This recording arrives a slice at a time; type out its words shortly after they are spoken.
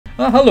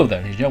Hello there,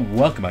 ladies and gentlemen.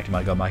 Welcome back to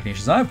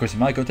MadgodMachinations. I'm, of course,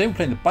 Madgod. Today we're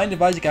playing the Binding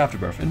of Isaac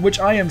Afterbirth, in which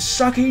I am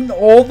sucking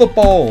all the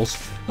balls.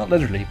 Not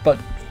literally, but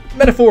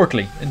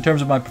metaphorically, in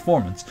terms of my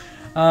performance.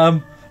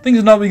 Things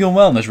have not been going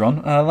well in this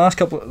run. Last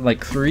couple,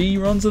 like 3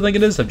 runs I think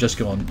it is, have just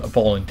gone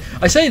appalling.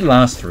 I say the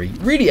last 3.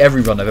 Really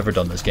every run I've ever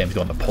done this game has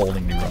gone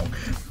appallingly wrong.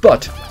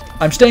 But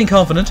I'm staying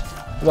confident.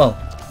 Well,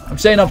 I'm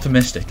staying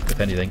optimistic, if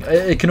anything.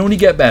 It can only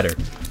get better.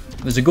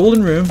 There's a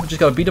golden room, which just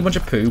gotta beat a bunch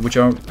of poo,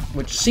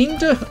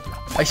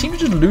 I seem to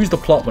just lose the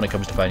plot when it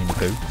comes to fighting the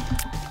poo.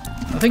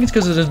 I think it's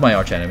because it is my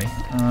arch enemy,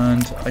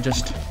 and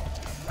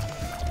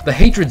the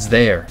hatred's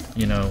there,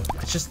 you know,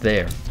 it's just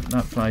there.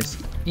 That flies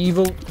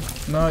evil.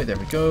 No, there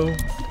we go.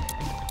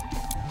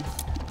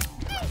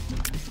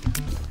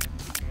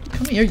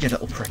 Come here, you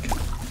little prick.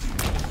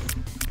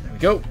 There we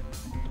go.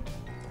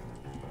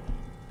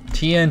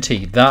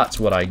 TNT, that's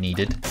what I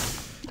needed.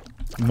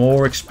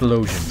 More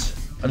explosions.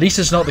 At least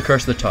it's not the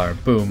Curse of the Tower.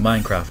 Boom,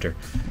 Minecrafter.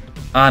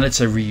 And it's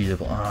a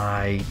reusable.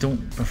 I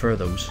don't prefer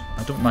those.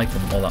 I don't like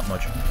them all that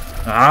much.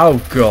 Oh,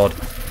 God.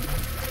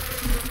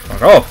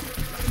 Fuck off.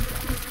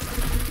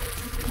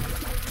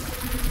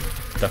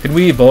 Duck and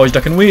weave, boys.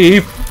 Duck and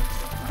weave.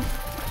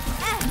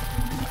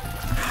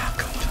 Oh,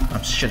 God.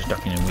 I'm shit at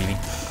ducking and weaving.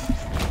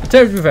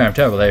 To be fair, I'm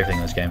terrible at everything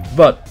in this game.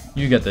 But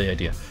you get the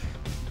idea.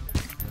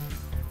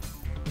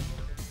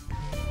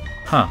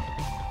 Huh.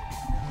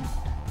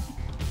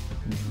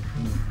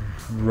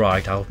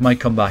 Right, I might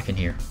come back in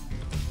here.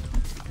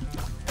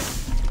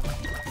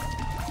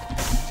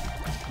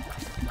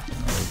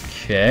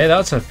 Okay,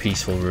 that's a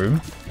peaceful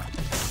room.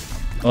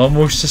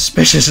 Almost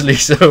suspiciously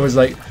so. I was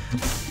like,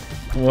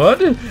 what?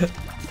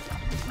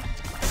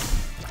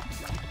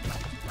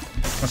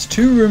 That's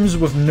 2 rooms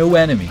with no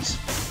enemies.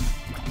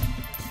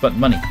 But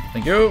money.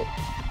 Thank you.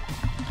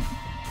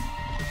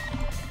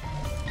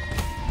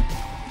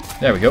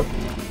 There we go.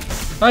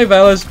 Hi,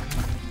 fellas.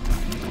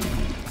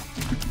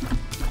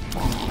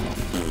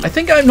 I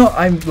think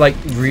I'm like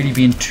really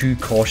being too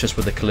cautious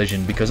with the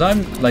collision, because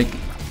I'm like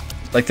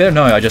there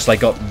now I just like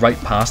got right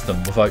past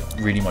them without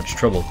really much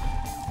trouble,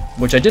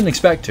 which I didn't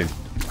expect to.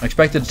 I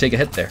expected to take a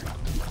hit there.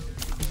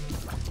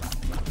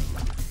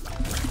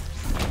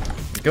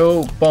 There we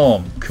go,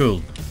 bomb,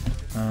 cool.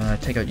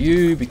 Take out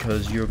you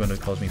because you're going to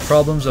cause me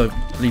problems, I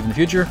believe, in the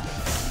future,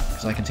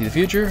 because I can see the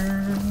future.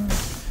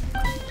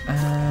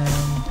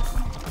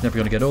 Never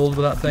going to get old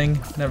with that thing.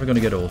 Never going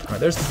to get old. Right,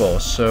 there's the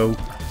boss. So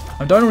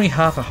I'm down only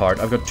half a heart.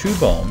 I've got 2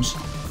 bombs.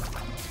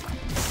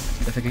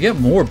 If I could get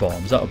more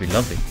bombs, that would be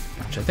lovely.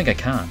 Which I think I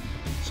can.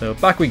 So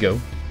back we go.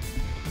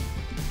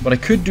 What I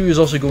could do is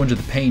also go into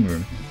the pain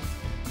room,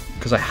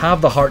 because I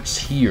have the hearts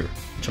here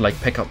to like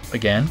pick up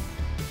again.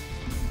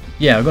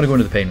 Yeah, I'm going to go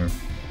into the pain room.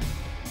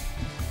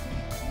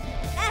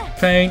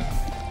 Pain.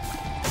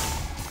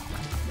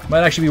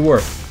 Might actually be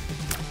worth.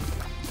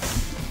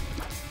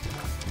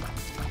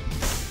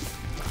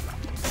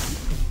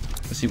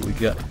 Let's see what we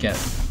get.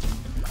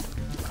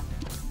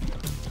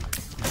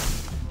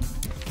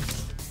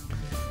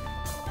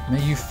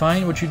 May you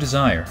find what you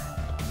desire.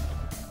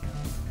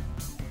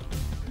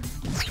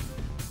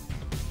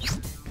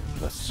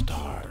 The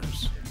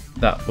stars.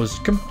 That was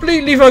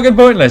completely fucking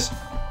pointless.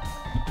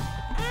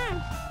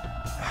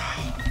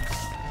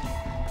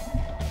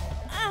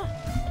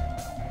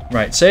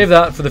 Right, save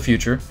that for the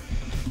future.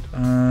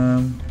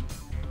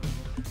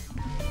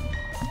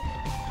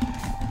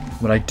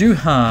 What I do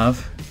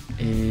have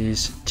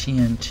is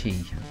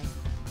TNT.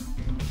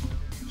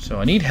 So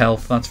I need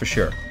health, that's for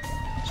sure.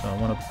 So I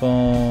want a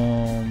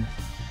bomb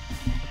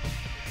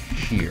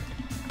here.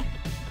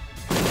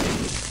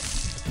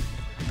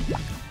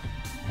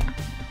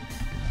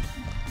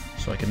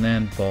 So I can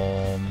then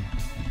bomb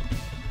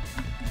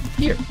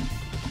here.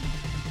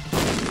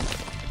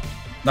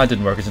 That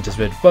didn't work as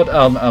anticipated, but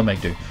I'll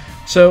make do.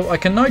 So I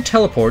can now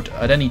teleport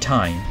at any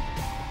time,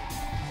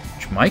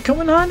 which might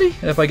come in handy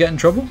if I get in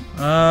trouble.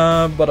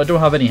 But I don't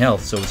have any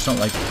health, so it's not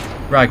like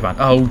Ragman.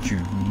 Oh, you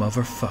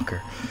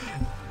motherfucker.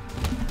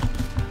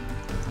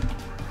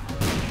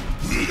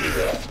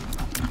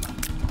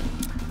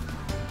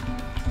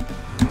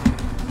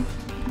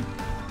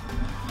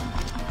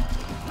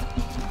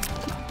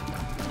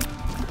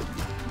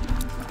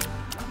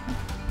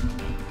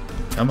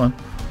 Come on.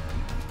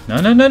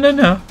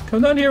 No.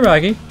 Come down here,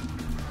 Raggy.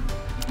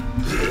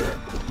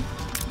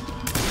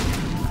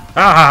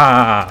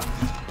 Ah!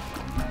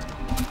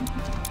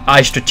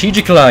 I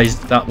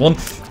strategicalized that one.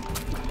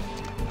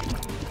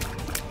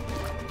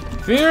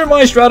 Fear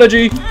my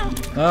strategy!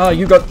 Ah,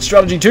 you got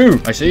strategy too,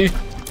 I see.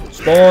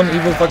 Spawn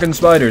evil fucking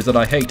spiders that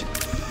I hate.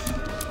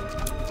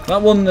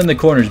 That one in the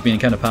corner is being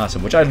kind of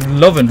passive, which I'm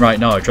loving right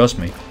now, trust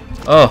me.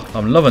 Oh,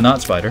 I'm loving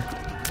that spider.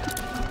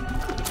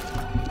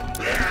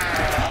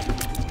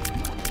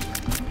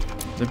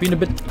 They've been a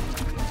bit...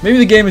 Maybe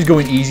the game is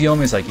going easy on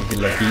me. It's like, he's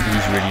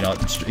really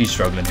not... He's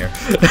struggling here.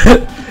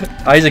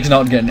 Isaac's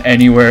not getting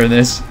anywhere in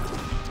this.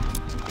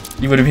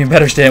 He would have been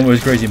better staying with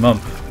his crazy mum,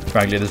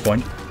 frankly, at this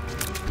point.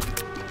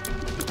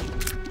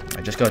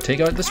 I just gotta take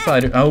out the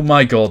spider. Oh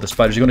my god, the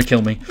spiders are gonna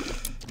kill me.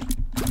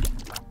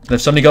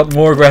 They've suddenly got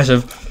more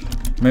aggressive.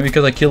 Maybe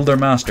because I killed their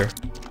master.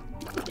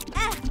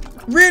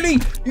 Really?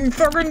 You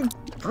fucking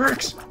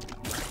bricks!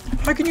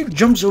 How can you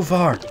jump so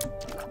far?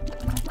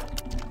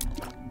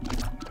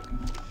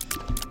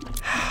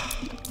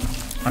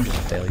 I'm just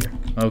a failure.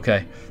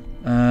 Okay.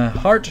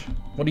 Heart,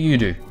 what do you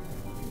do?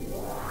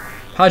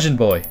 Pageant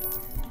boy.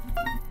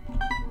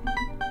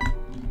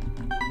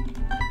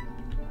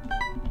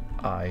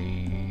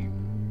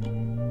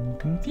 I'm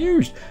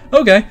confused.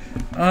 Okay.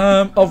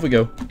 Off we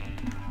go.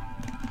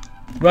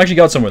 We actually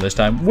got somewhere this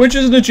time, which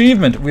is an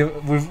achievement.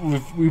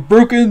 We've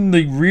broken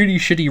the really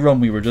shitty run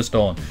we were just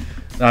on.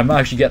 I'm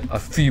actually getting a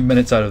few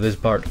minutes out of this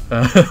part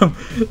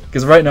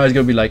because right now it's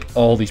gonna be like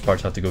all these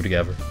parts have to go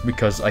together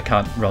because I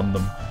can't run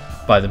them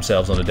by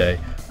themselves on a day.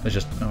 It's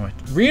just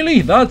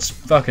really that's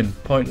fucking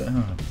pointless.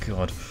 Oh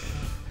god.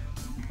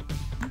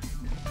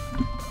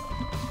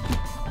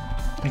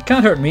 You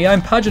can't hurt me.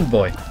 I'm pageant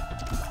boy.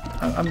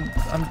 I'm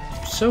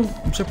so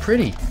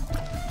pretty.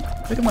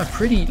 Look at my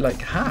pretty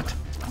like hat.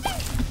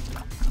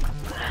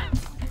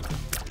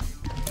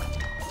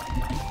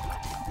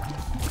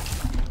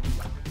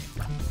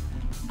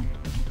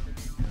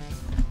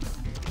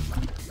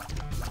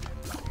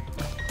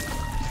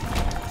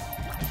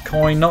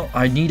 Coin, no,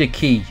 I need a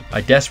key.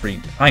 I desperately.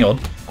 Hang on.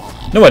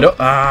 No, I don't.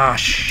 Ah,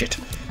 shit.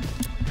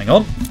 Hang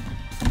on.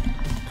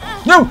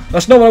 No,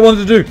 that's not what I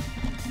wanted to do.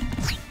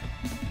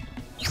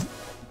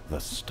 The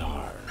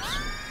stars.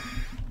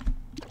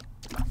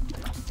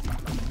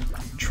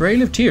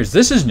 Trail of Tears.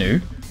 This is new.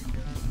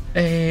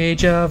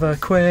 Age of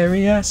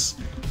Aquarius.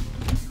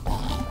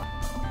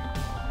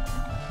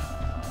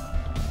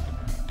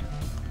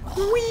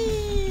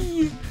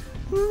 Wee,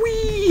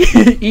 wee.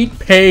 Eat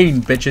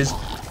pain, bitches.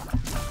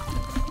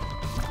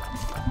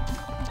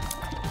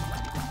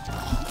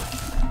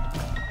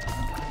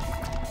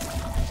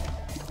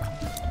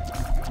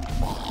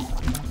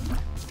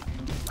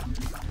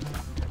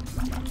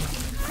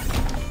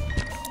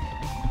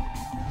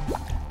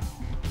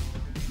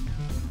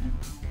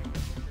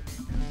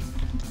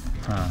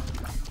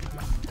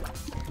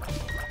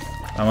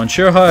 I'm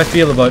unsure how I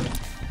feel about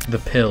the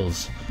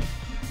pills.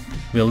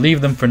 We'll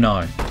leave them for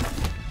now.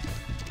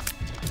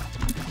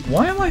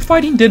 Why am I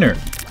fighting dinner?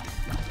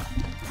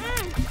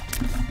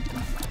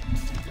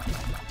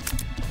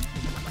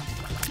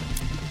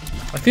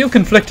 I feel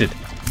conflicted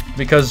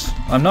because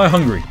I'm now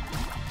hungry.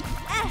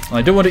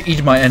 I don't want to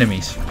eat my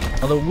enemies,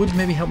 although it would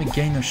maybe help me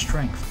gain their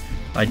strength.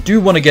 I do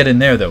want to get in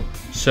there though,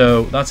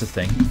 so that's a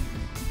thing.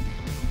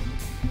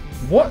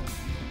 What?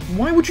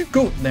 Why would you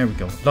go? There we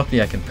go.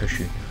 Luckily I can push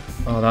you.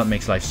 Oh, that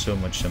makes life so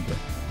much simpler.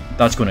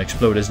 That's going to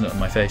explode, isn't it, on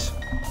my face?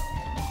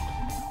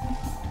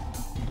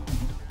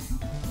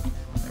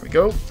 There we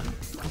go.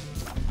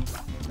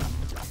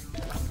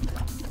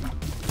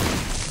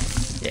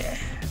 Yeah.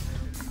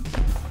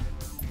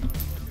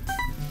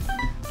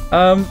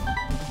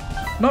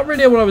 Not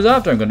really what I was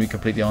after, I'm going to be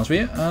completely honest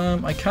with you.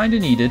 I kind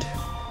of needed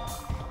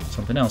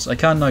something else. I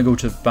can now go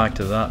back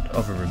to that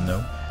other room,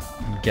 though,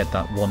 and get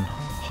that one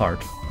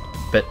heart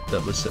bit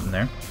that was sitting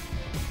there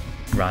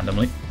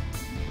randomly.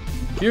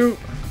 Cute.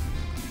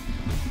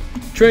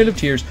 Trail of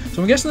Tears.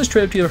 So I'm guessing this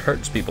Trail of Tears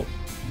hurts people,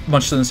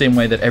 much in the same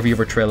way that every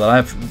other trail that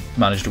I've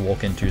managed to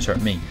walk into has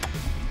hurt me.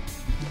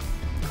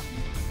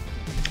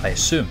 I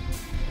assume.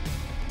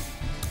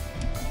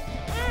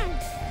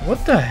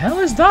 What the hell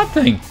is that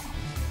thing?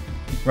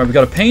 Right, we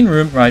got a pain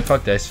room. Right,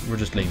 fuck this. We're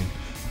just leaving.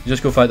 You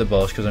just go fight the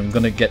boss because I'm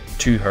gonna get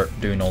too hurt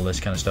doing all this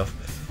kind of stuff.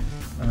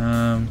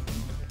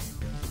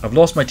 I've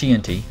lost my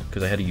TNT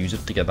because I had to use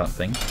it to get that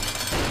thing.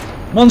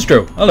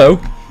 Monstro,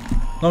 hello.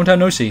 Long time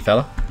no see,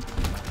 fella.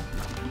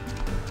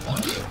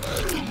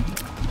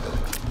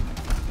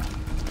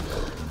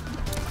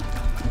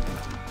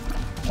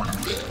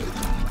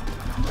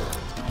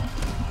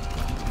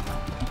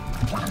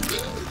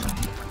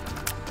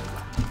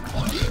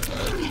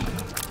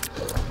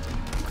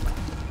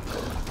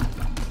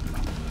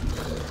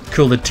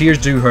 Cool, the tears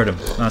do hurt him.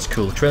 That's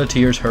cool. Trail of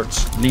Tears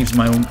hurts. Leaves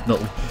my own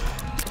little...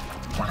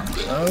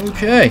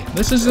 Okay,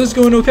 this is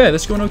going okay.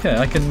 This is going okay.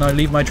 I can now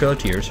leave my Trail of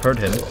Tears, hurt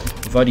him,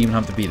 without even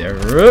having to be there.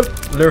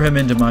 Lure him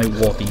into my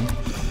walking.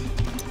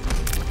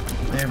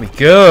 There we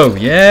go.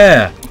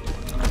 Yeah.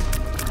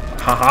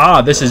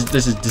 Haha. This is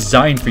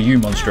designed for you,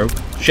 Monstro.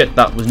 Shit,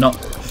 that was not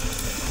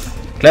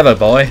clever,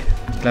 boy.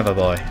 Clever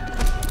boy.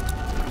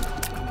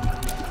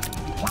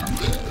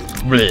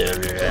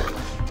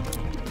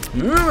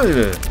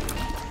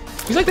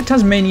 He's like the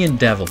Tasmanian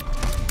devil.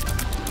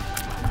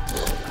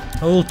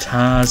 Old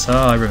Taz,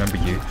 oh, I remember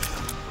you.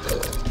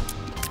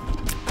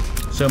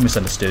 So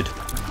misunderstood.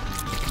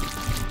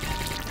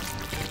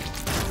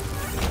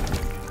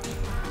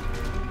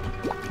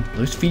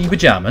 Those feety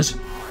pajamas.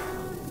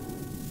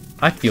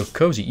 I feel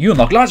cozy. You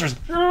unlock Lazarus.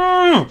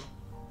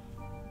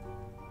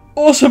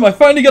 Awesome! I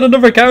finally got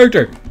another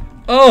character.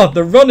 Oh,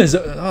 the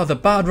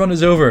bad run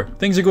is over.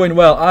 Things are going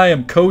well. I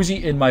am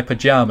cozy in my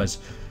pajamas.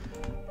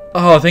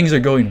 Oh, things are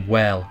going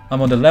well.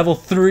 I'm on to level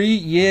 3.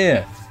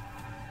 Yeah.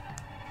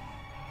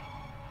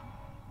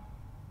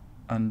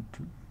 And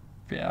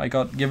yeah, I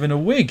got given a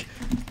wig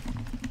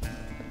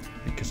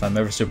because I'm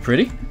ever so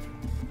pretty.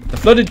 The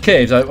flooded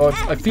caves.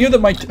 I fear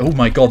that my... Oh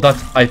my god,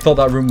 I thought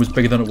that room was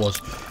bigger than it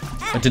was.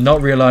 I did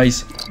not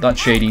realise that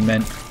shading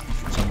meant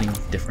something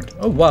different.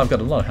 Oh wow, I've got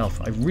a lot of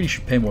health. I really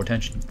should pay more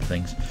attention to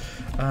things.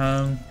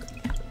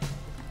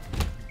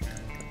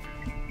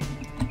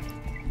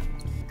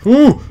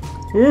 Ooh!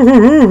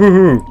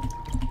 Ooh!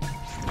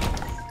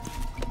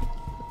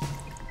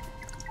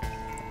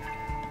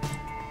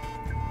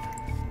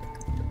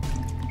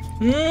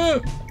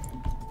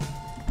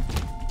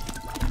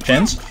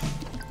 Chance?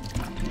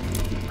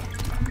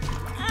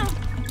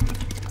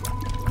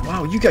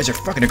 Wow, you guys are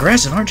fucking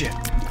aggressive, aren't you?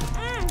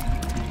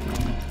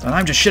 And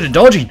I'm just shit at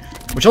dodging,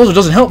 which also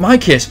doesn't help my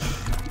case.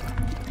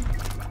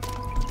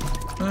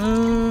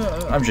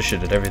 I'm just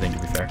shit at everything, to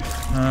be fair.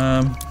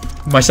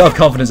 My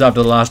self-confidence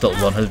after the last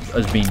little run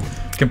has been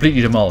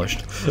completely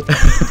demolished.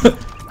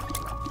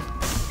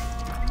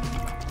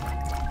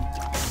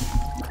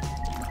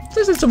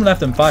 There's someone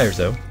left them fires,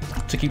 though,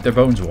 to keep their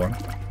bones warm.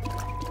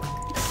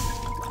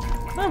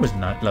 That was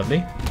not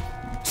lovely.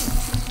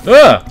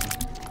 Ah!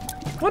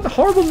 What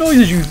horrible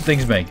noises you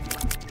things make.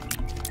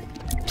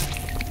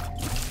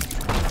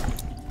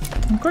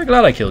 I'm quite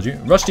glad I killed you.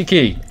 Rusty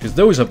key, because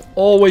those have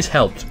always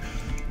helped.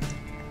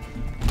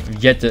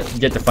 Yet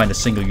to find a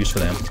single use for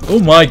them. Oh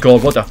my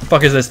god, what the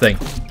fuck is this thing?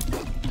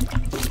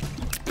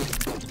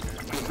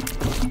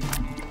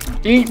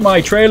 Eat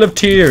my trail of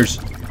tears.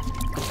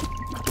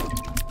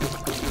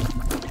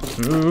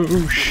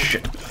 Oh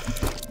shit.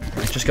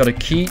 I just gotta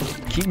keep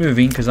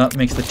moving because that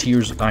makes the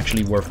tears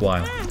actually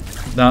worthwhile.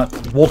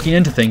 That walking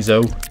into things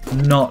though,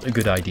 not a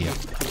good idea.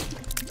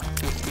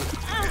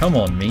 Come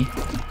on, me.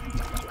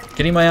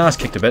 Getting my ass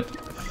kicked a bit.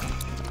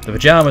 The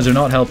pajamas are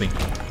not helping.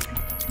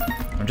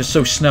 I'm just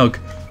so snug.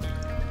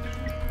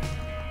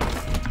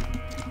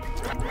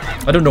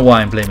 I don't know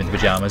why I'm blaming the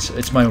pajamas.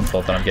 It's my own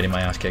fault that I'm getting my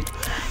ass kicked.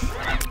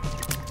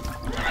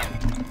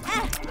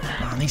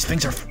 Man, these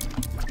things are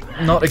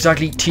not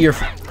exactly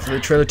the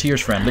Trail of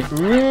Tears friendly.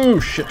 Ooh,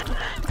 shit.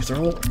 Because they're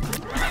all in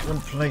one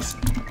place.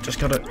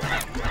 Just gotta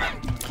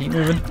keep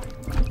moving.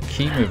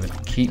 Keep moving.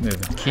 Keep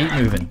moving. Keep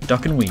moving.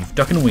 Duck and weave.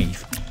 Duck and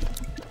weave.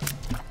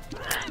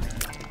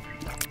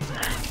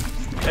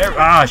 There.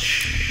 Ah,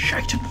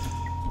 shite.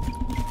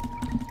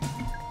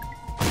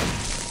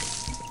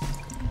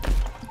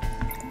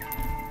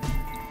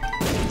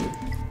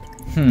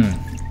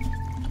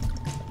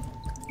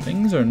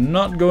 Things are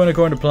not going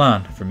according to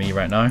plan for me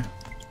right now.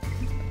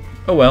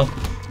 Oh well.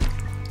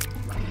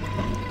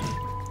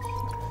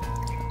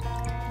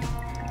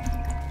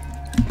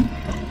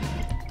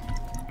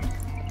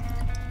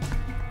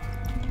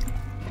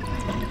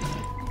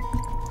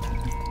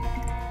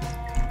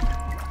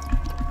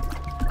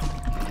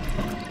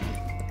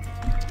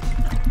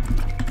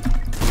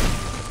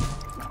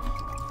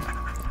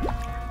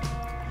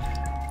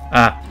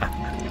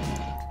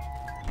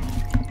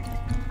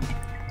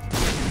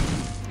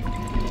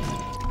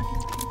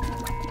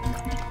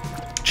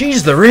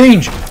 Jeez, the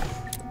range!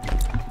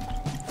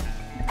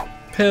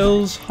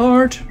 Pills,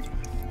 heart,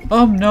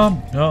 nom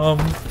nom.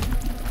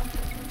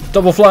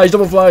 Double flies,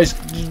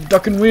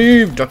 duck and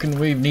weave,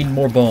 need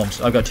more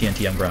bombs. I've got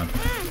TNT, I'm grand.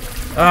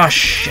 Ah,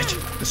 shit,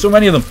 there's so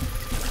many of them.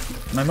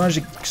 And I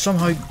managed to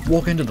somehow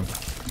walk into them.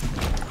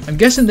 I'm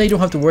guessing they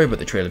don't have to worry about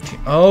the Trail of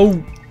Tears.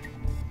 Oh,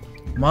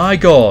 my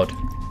god,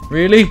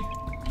 really?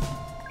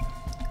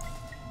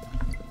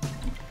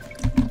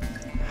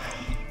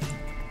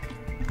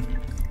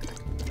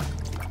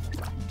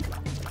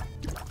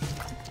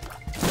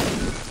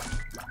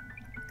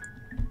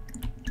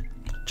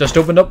 Just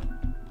opened up.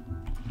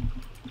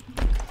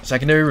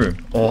 Secondary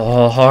room.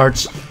 Oh,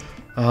 hearts.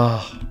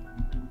 Ah, oh,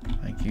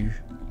 thank you.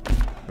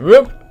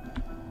 Whoop.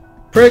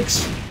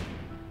 Pricks.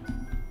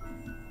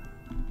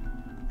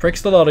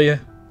 Pricks the lot of you.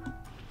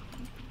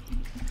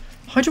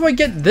 How do I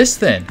get this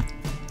then?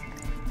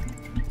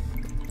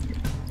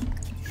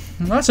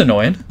 That's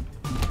annoying.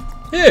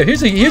 Yeah, here's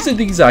the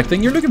exact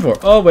thing you're looking for.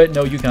 Oh wait,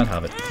 no, you can't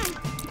have it.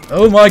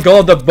 Oh my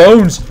god, the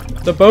bones!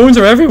 The bones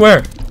are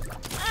everywhere.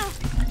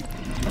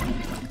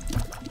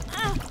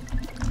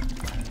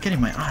 Getting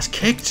my ass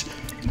kicked.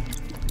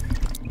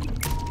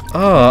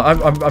 Oh,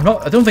 I'm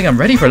not. I don't think I'm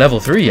ready for level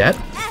 3 yet.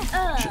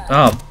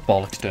 Ah, oh,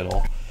 bollocks to it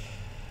all.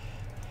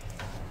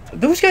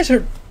 Those guys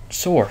are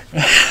sore.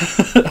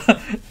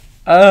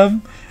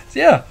 So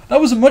yeah, that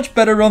was a much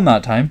better run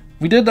that time.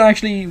 We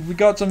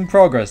got some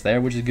progress there,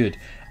 which is good.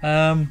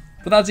 But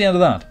that's the end of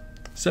that.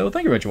 So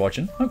thank you very much for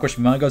watching. Of course,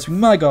 from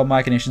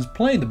MadgodMachinations,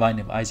 playing the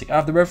Binding of Isaac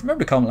Afterbirth.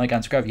 Remember to comment, like,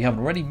 and subscribe if you haven't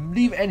already.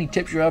 Leave any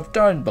tips you have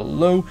down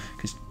below,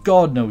 because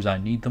God knows I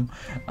need them.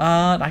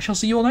 And I shall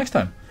see you all next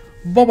time.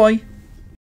 Bye bye.